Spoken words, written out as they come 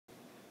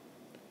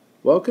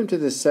Welcome to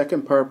the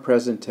second part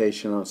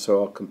presentation on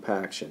soil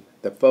compaction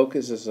that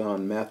focuses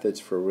on methods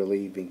for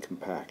relieving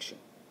compaction.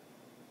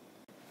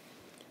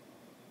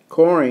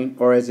 Coring,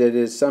 or as it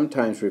is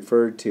sometimes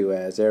referred to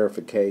as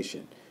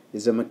aerification,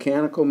 is a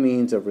mechanical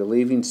means of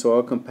relieving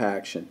soil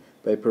compaction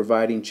by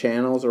providing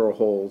channels or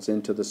holes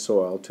into the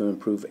soil to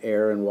improve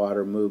air and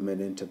water movement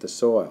into the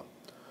soil.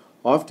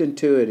 Often,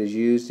 too, it is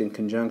used in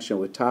conjunction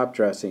with top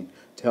dressing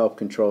to help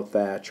control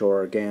thatch or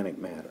organic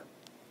matter.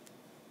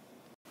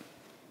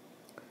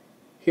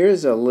 Here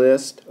is a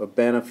list of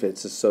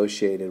benefits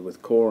associated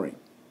with coring.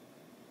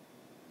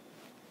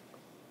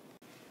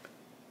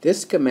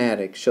 This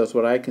schematic shows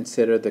what I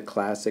consider the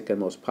classic and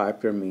most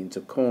popular means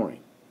of coring.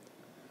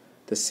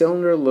 The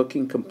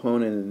cylinder-looking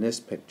component in this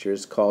picture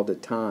is called a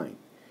tine.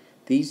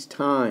 These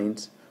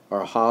tines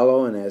are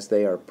hollow, and as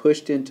they are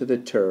pushed into the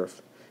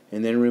turf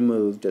and then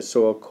removed, a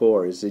soil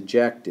core is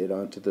ejected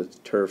onto the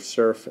turf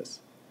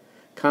surface.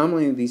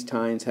 Commonly, these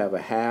tines have a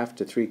 1/2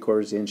 to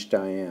 3/4 inch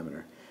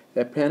diameter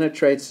that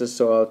penetrates the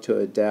soil to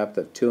a depth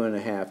of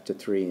 2.5 to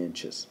 3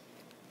 inches.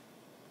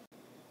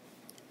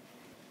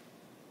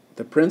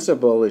 The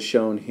principle is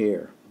shown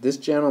here. This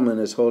gentleman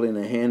is holding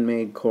a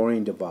handmade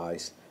coring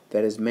device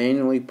that is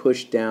manually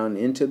pushed down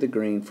into the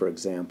green, for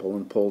example,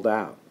 and pulled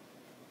out.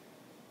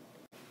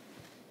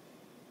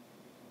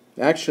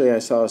 Actually, I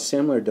saw a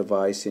similar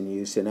device in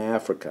use in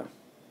Africa.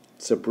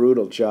 It's a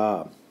brutal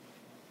job.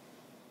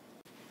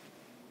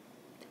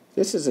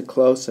 This is a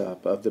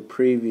close-up of the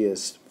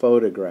previous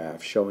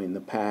photograph showing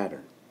the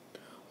pattern.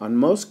 On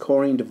most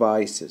coring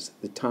devices,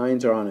 the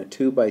tines are on a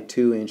 2 by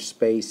 2 inch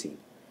spacing,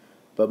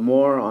 but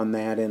more on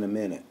that in a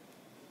minute.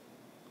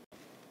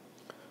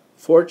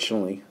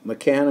 Fortunately,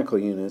 mechanical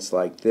units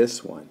like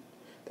this one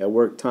that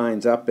work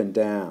tines up and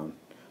down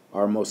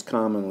are most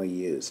commonly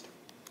used.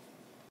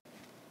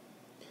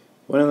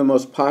 One of the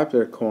most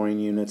popular coring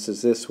units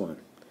is this one,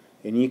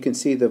 and you can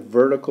see the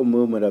vertical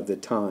movement of the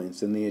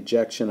tines and the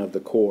ejection of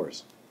the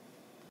cores.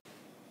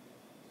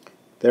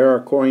 There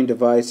are coring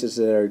devices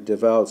that are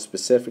developed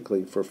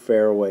specifically for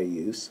fairway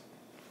use.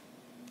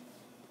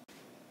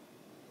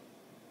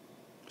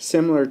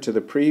 Similar to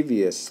the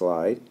previous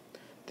slide,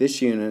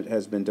 this unit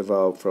has been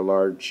developed for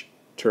large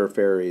turf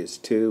areas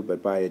too,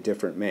 but by a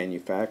different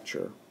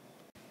manufacturer.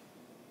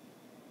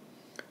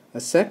 A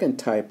second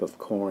type of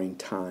coring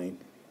tine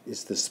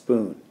is the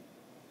spoon.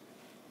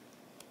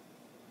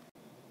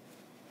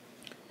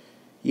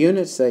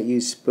 Units that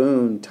use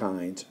spoon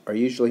tines are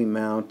usually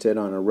mounted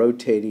on a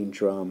rotating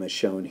drum as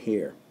shown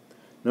here.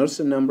 Notice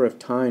the number of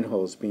tine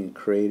holes being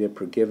created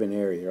per given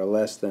area are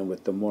less than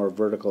with the more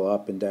vertical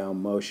up and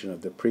down motion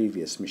of the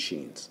previous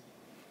machines.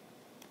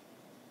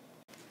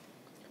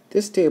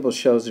 This table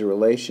shows the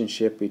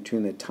relationship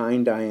between the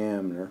tine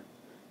diameter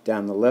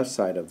down the left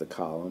side of the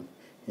column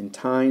and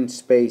tine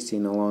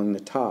spacing along the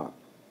top.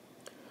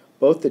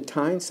 Both the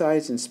tine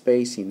size and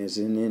spacing is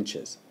in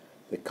inches.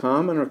 The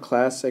common or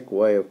classic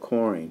way of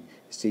coring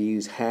is to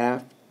use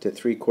 1/2 to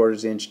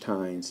 3/4 inch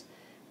tines,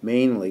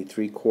 mainly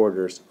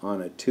 3/4 on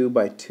a 2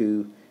 by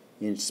 2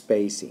 inch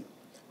spacing,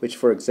 which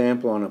for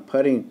example on a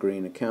putting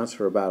green accounts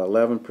for about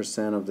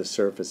 11% of the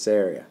surface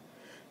area.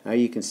 Now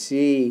you can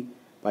see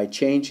by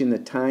changing the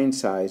tine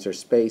size or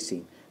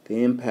spacing,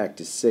 the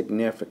impact is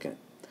significant.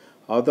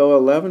 Although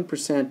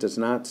 11% does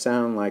not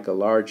sound like a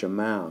large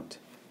amount,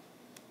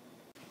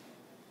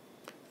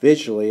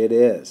 visually it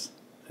is.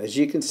 As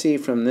you can see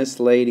from this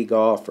lady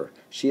golfer,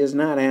 she is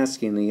not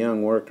asking the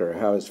young worker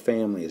how his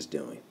family is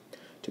doing.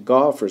 To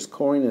golfers,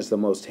 coring is the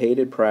most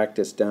hated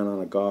practice done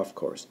on a golf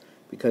course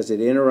because it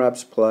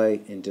interrupts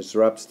play and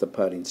disrupts the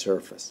putting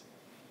surface.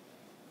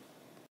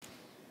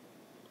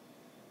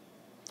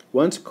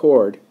 Once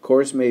cored,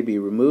 cores may be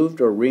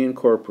removed or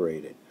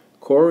reincorporated.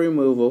 Core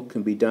removal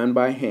can be done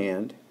by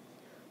hand,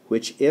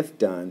 which if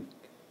done,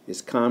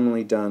 is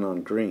commonly done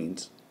on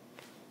greens,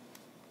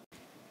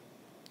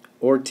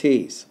 or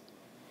tees.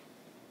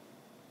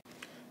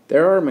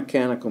 There are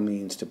mechanical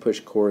means to push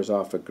cores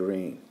off a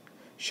green.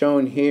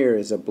 Shown here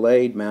is a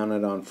blade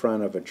mounted on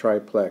front of a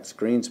triplex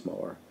greens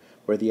mower,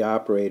 where the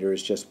operator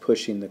is just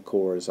pushing the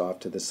cores off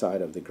to the side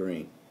of the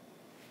green.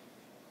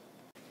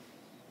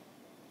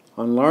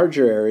 On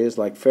larger areas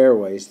like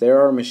fairways, there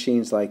are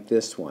machines like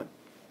this one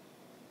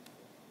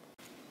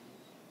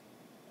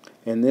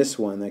and this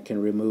one that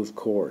can remove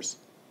cores.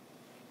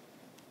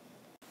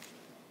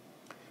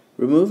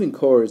 Removing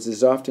cores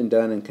is often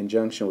done in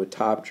conjunction with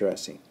top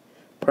dressing,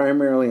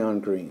 primarily on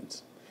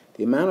greens.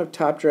 The amount of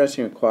top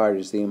dressing required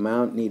is the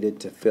amount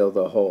needed to fill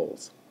the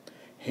holes.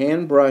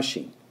 Hand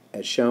brushing,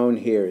 as shown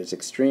here, is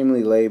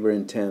extremely labor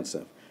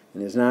intensive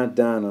and is not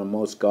done on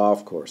most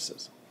golf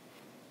courses.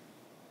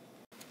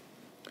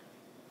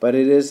 But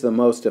it is the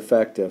most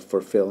effective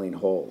for filling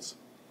holes.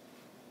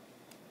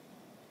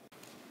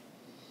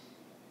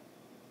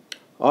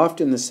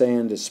 Often the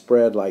sand is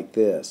spread like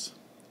this,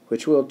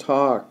 which we'll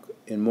talk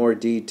in more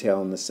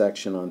detail in the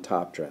section on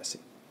top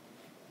dressing,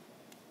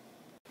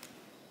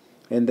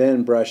 and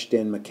then brushed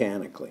in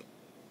mechanically.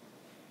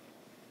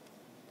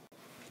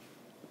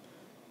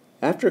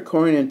 After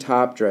coring and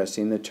top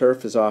dressing, the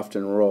turf is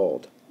often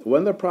rolled.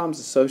 One of the problems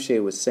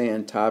associated with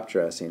sand top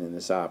dressing in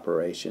this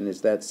operation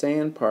is that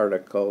sand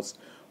particles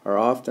are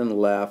often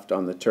left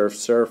on the turf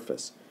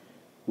surface,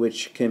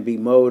 which can be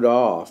mowed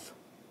off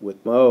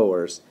with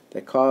mowers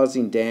that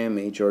causing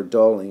damage or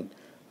dulling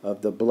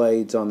of the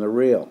blades on the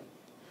reel.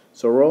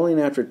 So rolling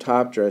after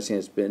top dressing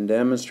has been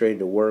demonstrated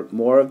to work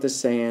more of the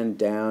sand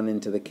down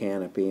into the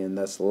canopy and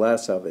thus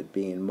less of it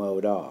being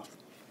mowed off.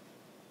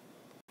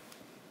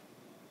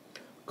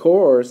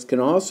 Cores can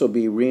also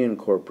be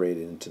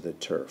reincorporated into the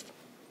turf.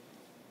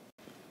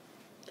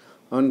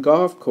 On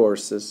golf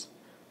courses,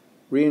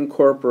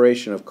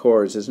 reincorporation of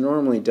cores is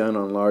normally done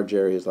on large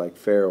areas like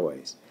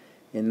fairways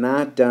and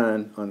not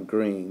done on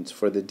greens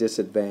for the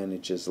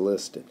disadvantages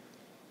listed.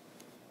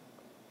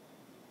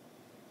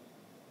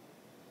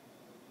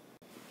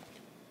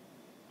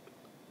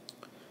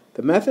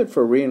 The method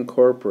for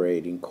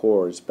reincorporating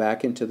cores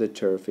back into the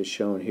turf is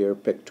shown here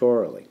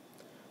pictorially.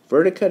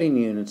 Verticutting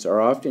units are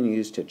often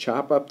used to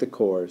chop up the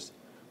cores,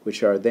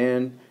 which are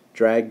then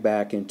dragged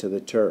back into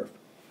the turf.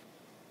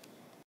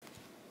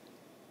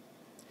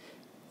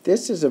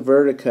 This is a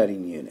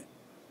verticutting unit.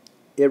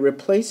 It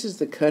replaces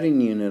the cutting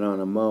unit on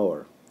a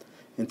mower,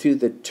 and through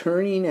the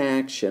turning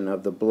action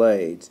of the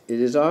blades, it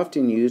is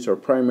often used or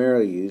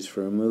primarily used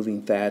for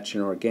removing thatch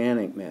and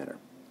organic matter.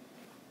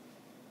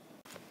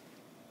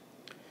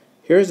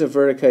 Here's a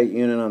verticut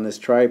unit on this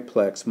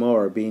triplex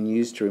mower being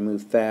used to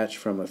remove thatch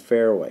from a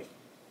fairway.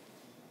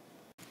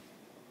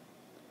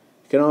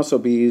 It can also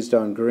be used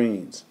on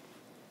greens.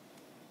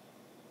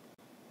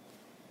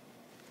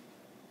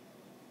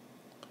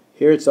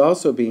 Here it's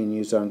also being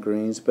used on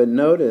greens, but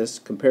notice,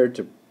 compared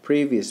to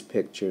previous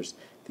pictures,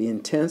 the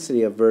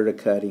intensity of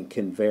verticutting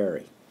can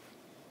vary.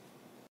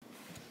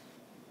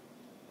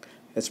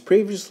 As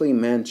previously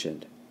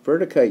mentioned,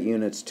 verticut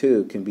units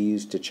too can be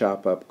used to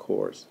chop up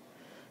cores.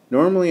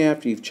 Normally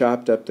after you've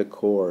chopped up the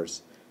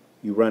cores,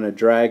 you run a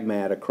drag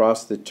mat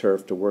across the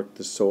turf to work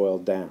the soil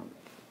down.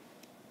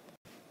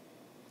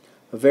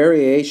 A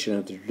variation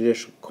of the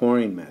traditional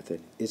coring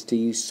method is to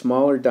use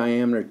smaller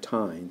diameter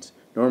tines,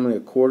 normally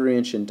 1/4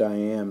 inch in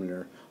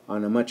diameter,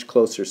 on a much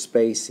closer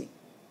spacing.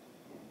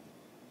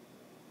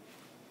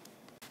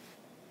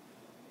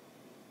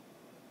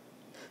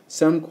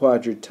 Some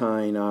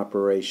quadratine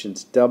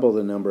operations double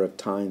the number of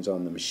tines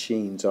on the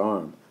machine's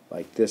arm,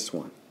 like this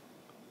one.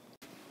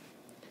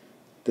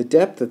 The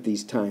depth of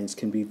these tines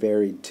can be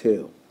varied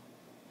too.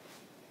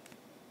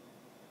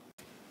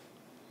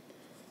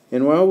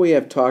 And while we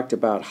have talked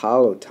about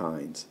hollow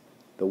tines,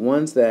 the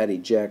ones that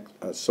eject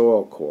a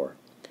soil core,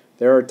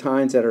 there are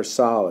tines that are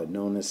solid,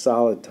 known as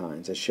solid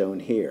tines, as shown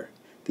here.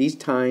 These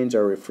tines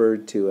are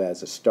referred to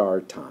as a star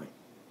tine.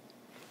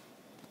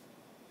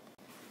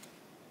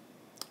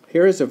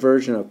 Here is a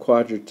version of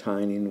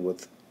quadratining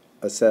with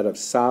a set of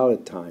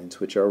solid tines,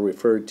 which are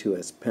referred to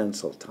as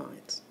pencil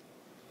tines.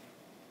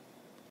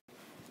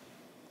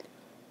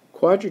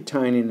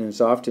 Quadratining is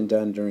often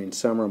done during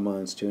summer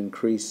months to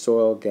increase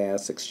soil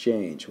gas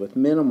exchange with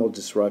minimal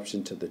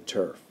disruption to the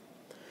turf.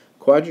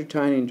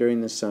 Quadratining during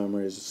the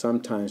summer is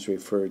sometimes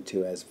referred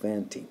to as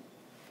venting.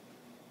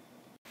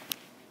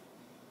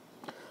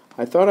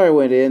 I thought I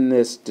would end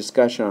this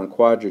discussion on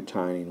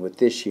quadratining with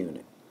this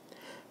unit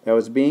that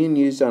was being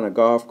used on a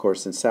golf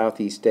course in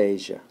Southeast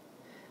Asia.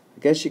 I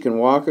guess you can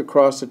walk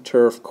across a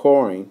turf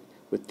coring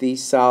with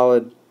these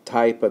solid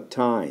type of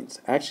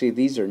tines. Actually,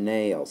 these are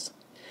nails.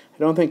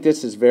 I don't think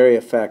this is very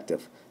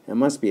effective. It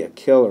must be a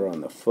killer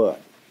on the foot.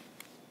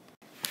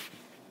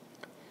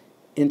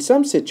 In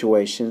some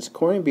situations,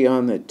 coring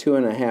beyond the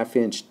 2.5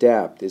 inch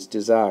depth is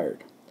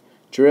desired.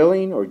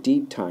 Drilling or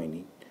deep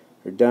tining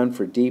are done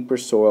for deeper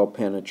soil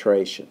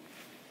penetration.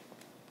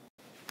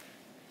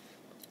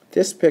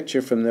 This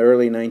picture from the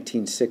early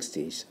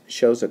 1960s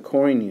shows a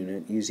coring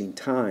unit using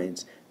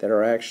tines that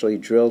are actually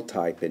drill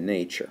type in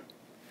nature.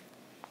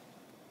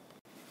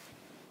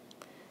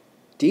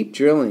 Deep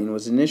drilling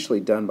was initially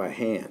done by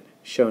hand,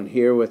 shown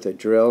here with a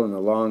drill and a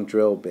long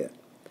drill bit.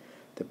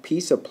 The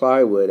piece of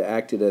plywood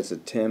acted as a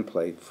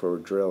template for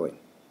drilling.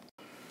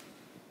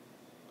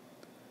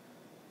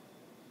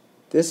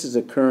 This is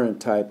a current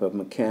type of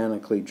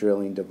mechanically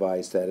drilling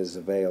device that is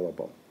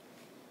available.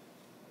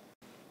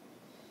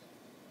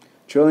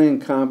 Drilling in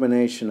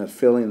combination of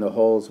filling the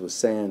holes with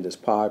sand is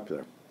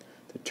popular.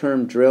 The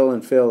term drill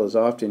and fill is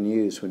often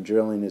used when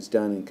drilling is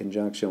done in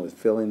conjunction with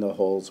filling the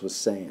holes with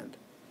sand.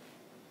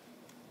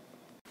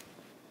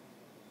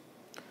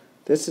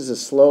 This is a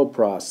slow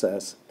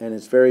process and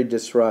it's very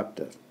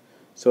disruptive,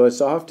 so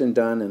it's often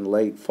done in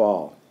late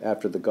fall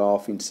after the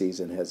golfing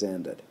season has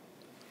ended.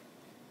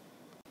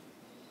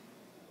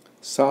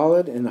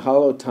 Solid and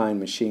hollow tine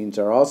machines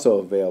are also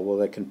available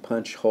that can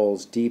punch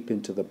holes deep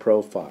into the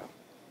profile.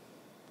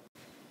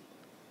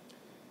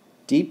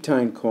 Deep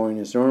tine coring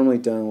is normally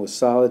done with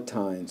solid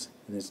tines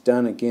and is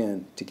done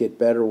again to get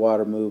better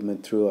water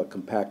movement through a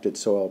compacted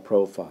soil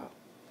profile.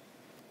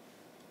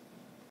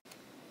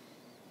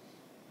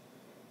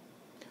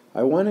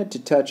 I wanted to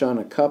touch on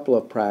a couple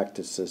of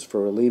practices for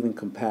relieving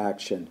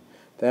compaction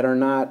that are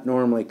not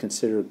normally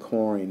considered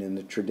coring in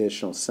the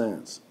traditional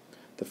sense.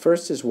 The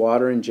first is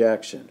water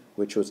injection,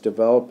 which was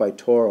developed by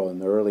Toro in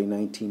the early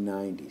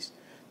 1990s.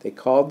 They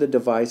called the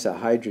device a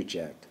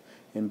hydroject,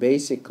 and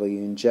basically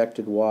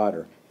injected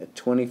water at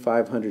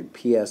 2500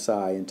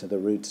 psi into the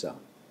root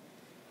zone.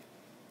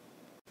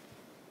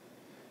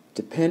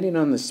 Depending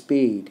on the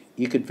speed,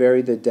 you could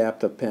vary the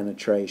depth of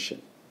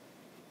penetration.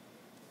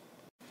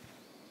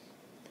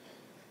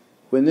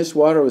 When this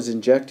water was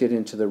injected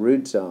into the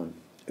root zone,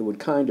 it would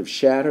kind of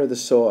shatter the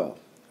soil,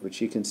 which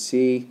you can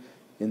see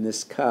in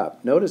this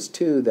cup. Notice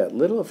too that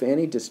little if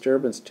any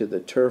disturbance to the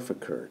turf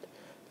occurred.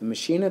 The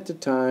machine at the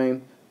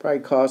time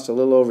probably cost a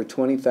little over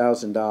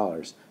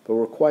 $20,000, but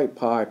were quite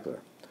popular.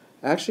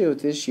 Actually,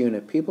 with this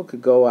unit, people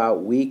could go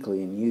out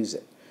weekly and use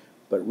it,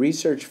 but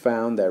research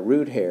found that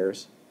root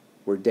hairs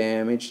were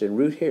damaged, and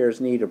root hairs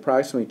need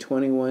approximately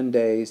 21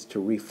 days to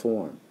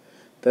reform.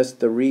 Thus,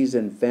 the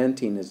reason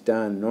venting is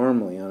done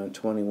normally on a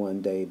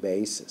 21-day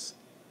basis.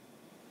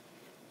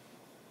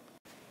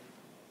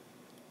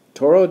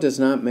 Toro does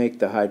not make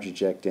the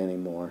hydroject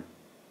anymore,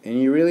 and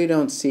you really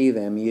don't see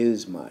them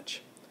used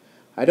much.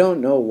 I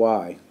don't know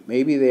why.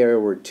 Maybe they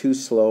were too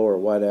slow or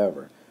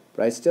whatever,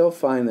 but I still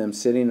find them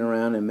sitting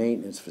around in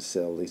maintenance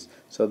facilities,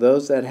 so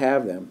those that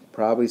have them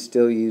probably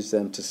still use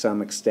them to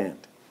some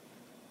extent.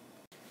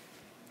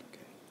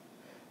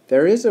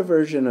 There is a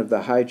version of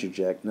the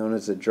hydroject known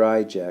as a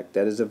dry ject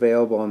that is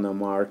available on the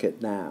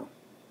market now.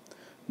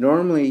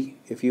 Normally,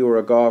 if you were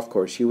a golf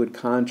course, you would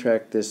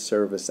contract this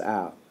service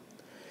out.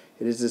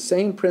 It is the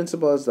same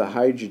principle as the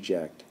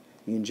hydroject.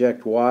 You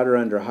inject water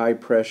under high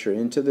pressure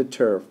into the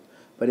turf,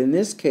 but in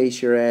this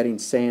case you're adding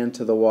sand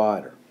to the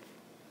water.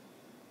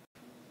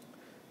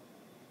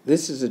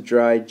 This is a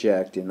dry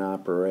ject in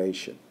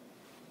operation.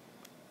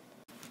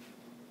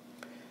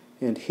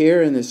 And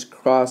here in this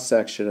cross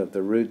section of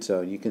the root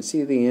zone, you can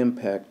see the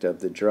impact of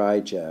the dry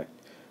ject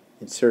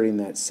inserting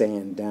that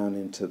sand down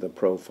into the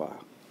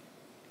profile.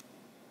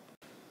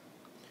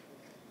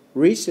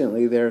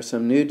 Recently, there are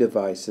some new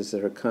devices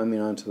that are coming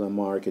onto the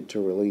market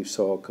to relieve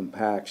soil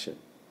compaction.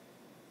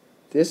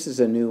 This is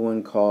a new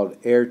one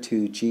called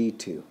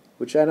Air2G2,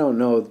 which I don't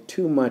know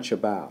too much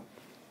about.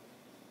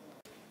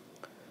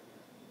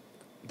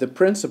 The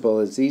principle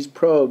is these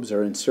probes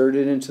are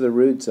inserted into the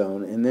root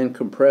zone, and then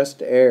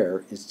compressed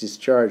air is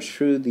discharged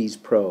through these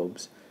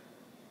probes,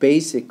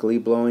 basically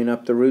blowing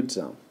up the root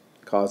zone,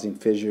 causing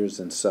fissures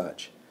and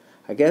such.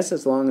 I guess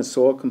as long as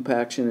soil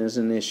compaction is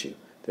an issue,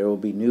 there will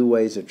be new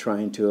ways of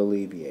trying to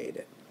alleviate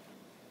it.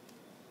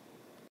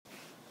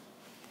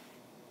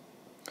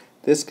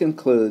 This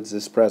concludes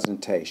this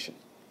presentation.